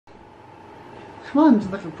Come on,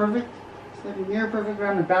 just like a perfect, just like a near perfect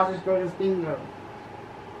round of Bowser's Burgers Bingo.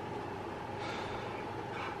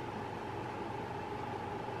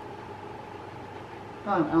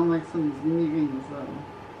 God, I don't like some of these mini games though. I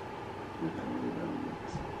really don't.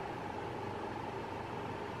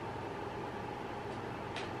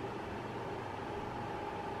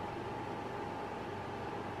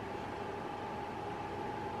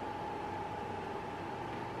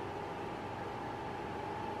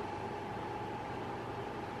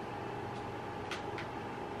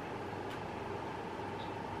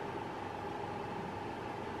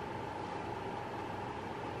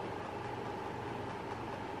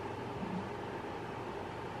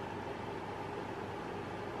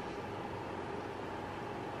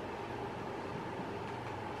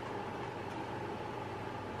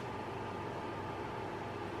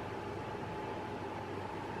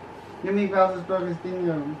 Give me Bowser's Burgers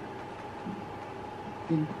Bingo.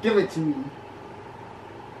 Give it to me.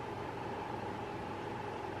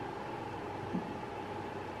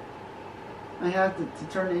 I have to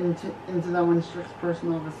turn it into that one strict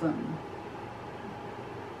person all of a sudden.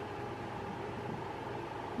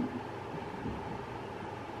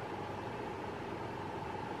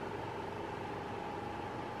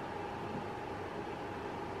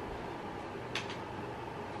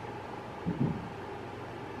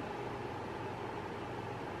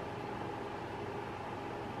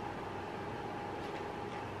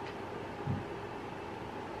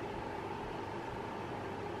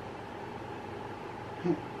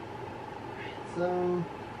 So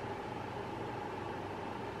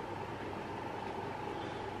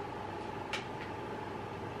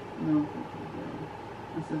no,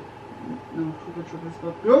 I said no Koopa Troopers,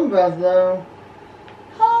 but Goombas though.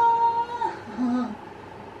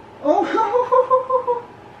 Oh,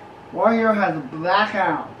 Wario has a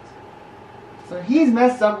blackout, so he's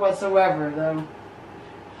messed up whatsoever though.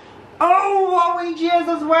 Oh, Luigi is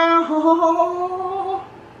as well.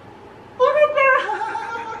 Look at that!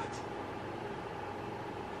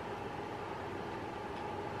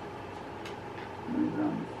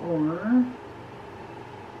 Round 4.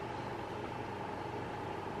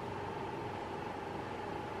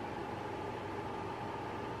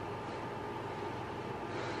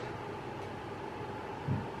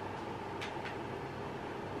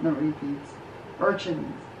 No repeats.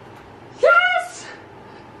 Urchins. Yes!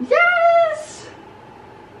 Yes!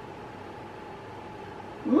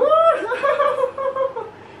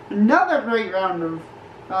 Another great round of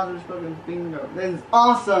Bowser's Burgers Bingo. This is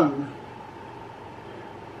awesome.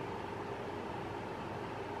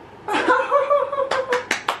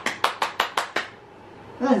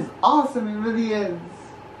 That is awesome, it really is.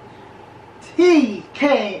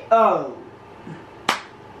 TKO.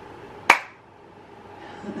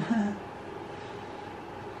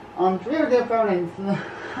 On 3 of the opponents.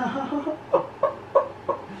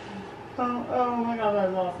 Oh my god,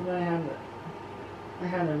 that was awesome. I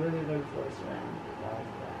had a really good first round.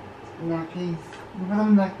 In that case,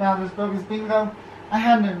 from that Bowser's Burgers Bingo, I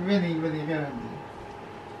had a really good.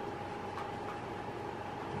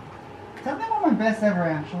 Definitely one of my best ever,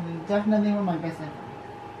 actually. Definitely one of my best ever.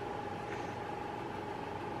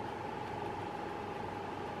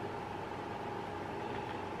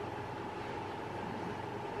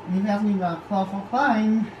 You asked me about Clawful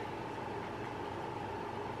Klein.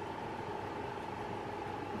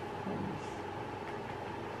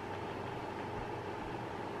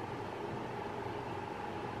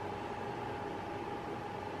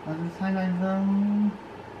 This highlight zone.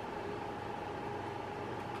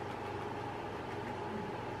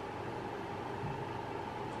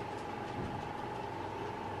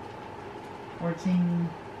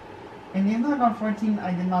 And even though I got 14,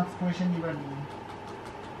 I did not squish anybody.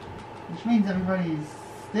 Which means everybody is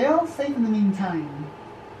still safe in the meantime.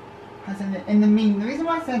 I said the reason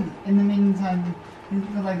why I said in the meantime is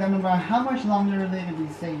because I don't know how much longer they could be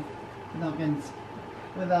safe without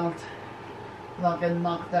getting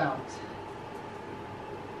knocked out.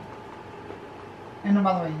 And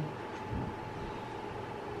by the way,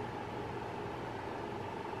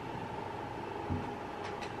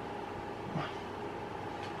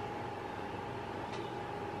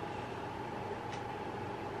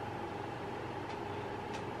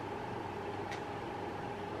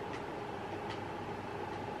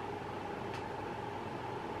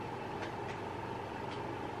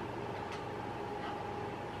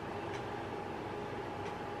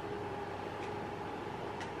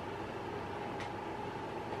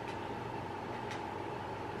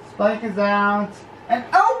 Spike is out, and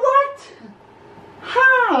oh what?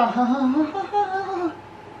 Ha!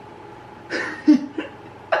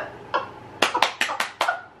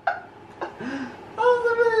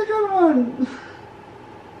 one!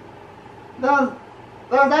 That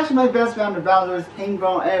was actually my best round of Bowser's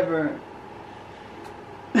paintball ever.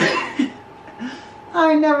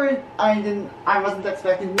 I wasn't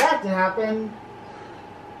expecting that to happen.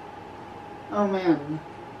 Oh man.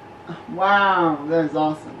 Wow, that is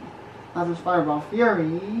awesome. That was Fireball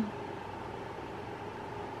Fury.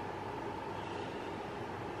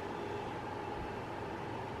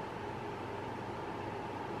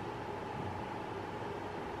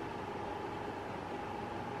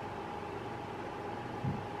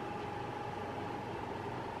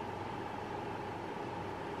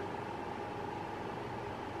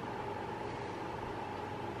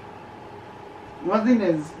 One thing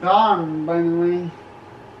is gone, by the way.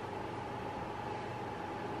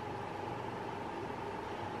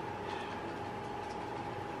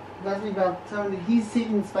 That's me about Tony. He's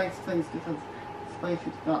taking Spike's place because Spike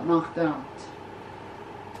got knocked out.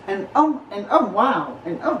 And oh wow.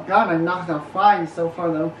 And oh god, I knocked out 5 so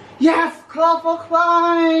far though. Yes! Clawful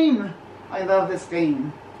Climb! I love this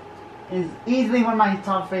game. It's easily one of my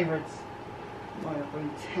top favorites. Mario Party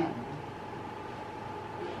 10.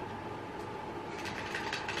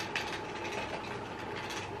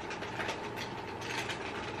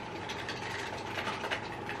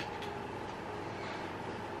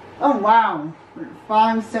 Oh wow,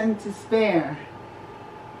 5 seconds to spare.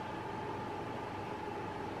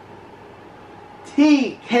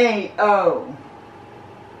 TKO.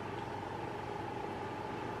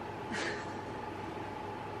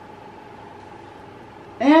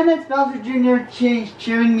 And it's Bowser Jr.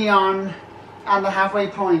 cheering me on at the halfway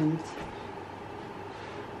point.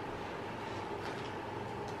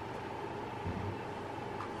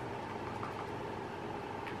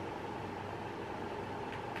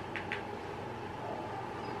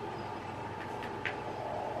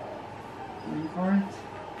 Wait for it.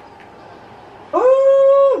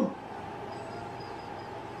 Ooh!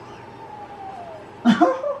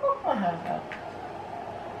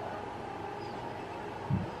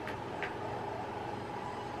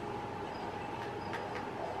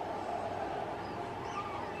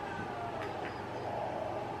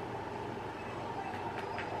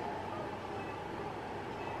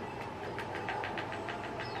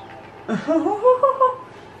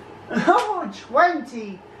 Oh,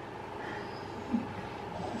 20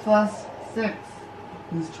 plus 6.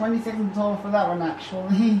 There's 26 in total for that one,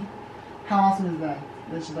 actually. How awesome is that?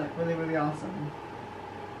 This is like really, really awesome.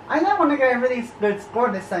 I don't want to get a really good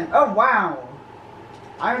score this time. Oh, wow.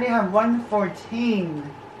 I already have 114.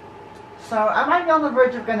 So I might be on the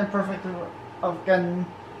verge of getting perfect, of getting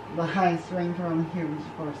the highest rank around here, which is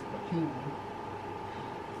of course the P1.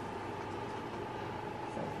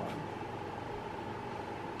 So far.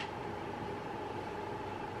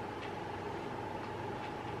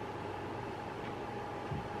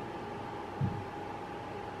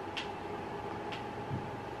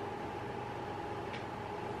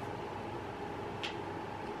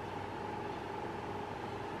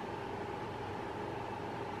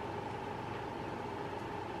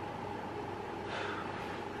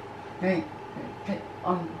 Hey, okay.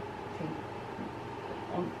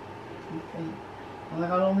 Well, I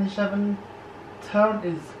got only 7. Toad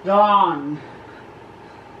is gone.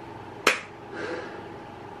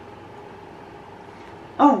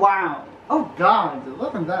 Oh wow. Oh god,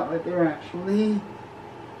 look at that right there actually.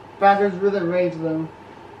 Bowser's really rage though.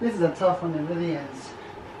 This is a tough one, it really is.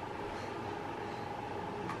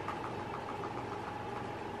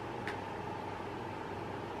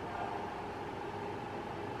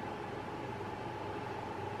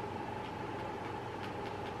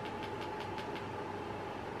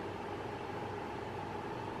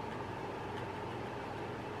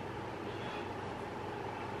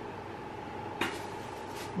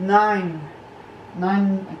 Nine.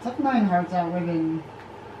 I took 9 hearts out with him.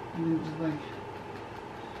 And then just like...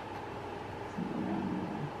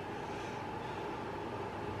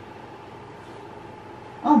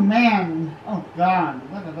 Oh man! Oh god,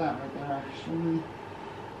 look at that right there actually.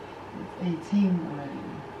 It's 18 already.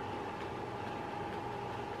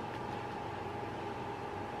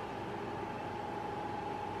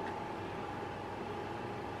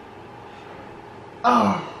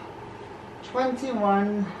 Oh!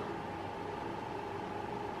 21.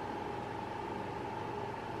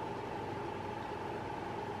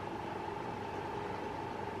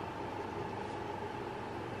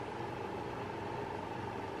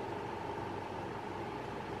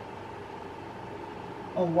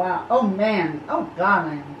 Oh wow! Oh man! Oh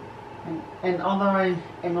god! Although I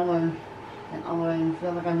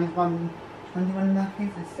feel like I missed 21 in that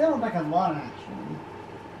case, it's still like a lot actually.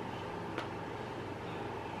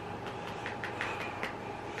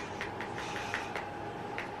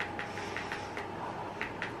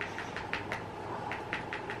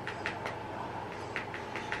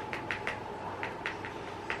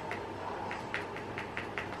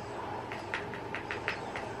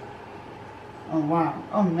 Oh wow.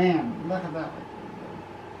 Oh man, look at that.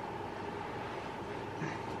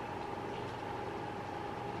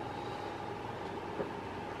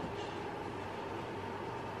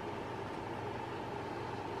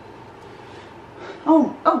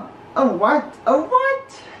 Oh, what? Oh,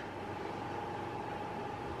 what?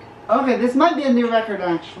 Okay, this might be a new record,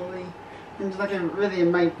 actually. Seems like it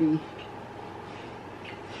might be.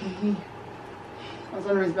 I was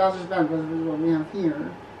wondering if Bowser's Bad, but this is what we have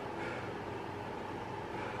here.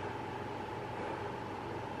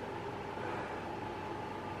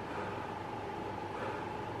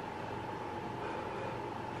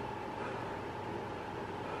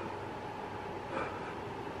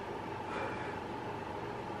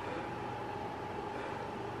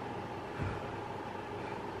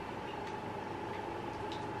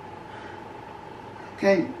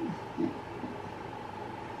 Okay.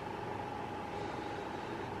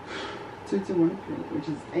 2, 2, 1, 3, which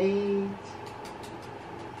is 8.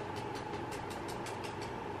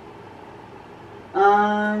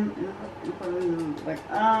 I'm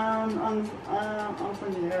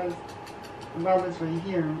thinking guys about this right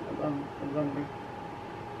here. About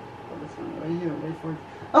this one right here. Wait for it.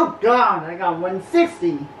 Oh God! I got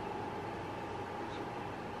 160.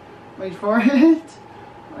 Wait for it.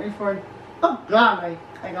 Wait for it. Oh God!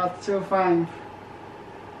 I got 205.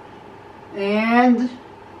 And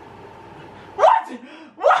what?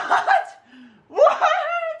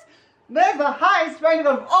 That's the highest rating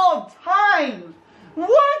of all time.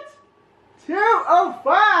 What?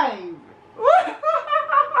 205.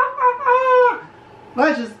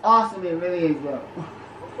 That's just awesome. It really is, though.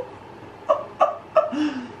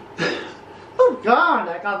 Oh God!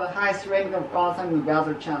 I got the highest rating of all time in the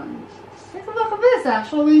Bowser Challenge. Take a look at this,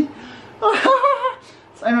 actually.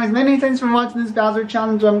 So anyways, many thanks for watching this Bowser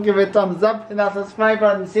Challenge. Give it a thumbs up, hit that subscribe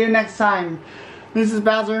button. See you next time. This is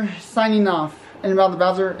Bowser signing off. And about the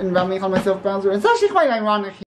Bowser, and about me calling myself Bowser. It's actually quite ironic.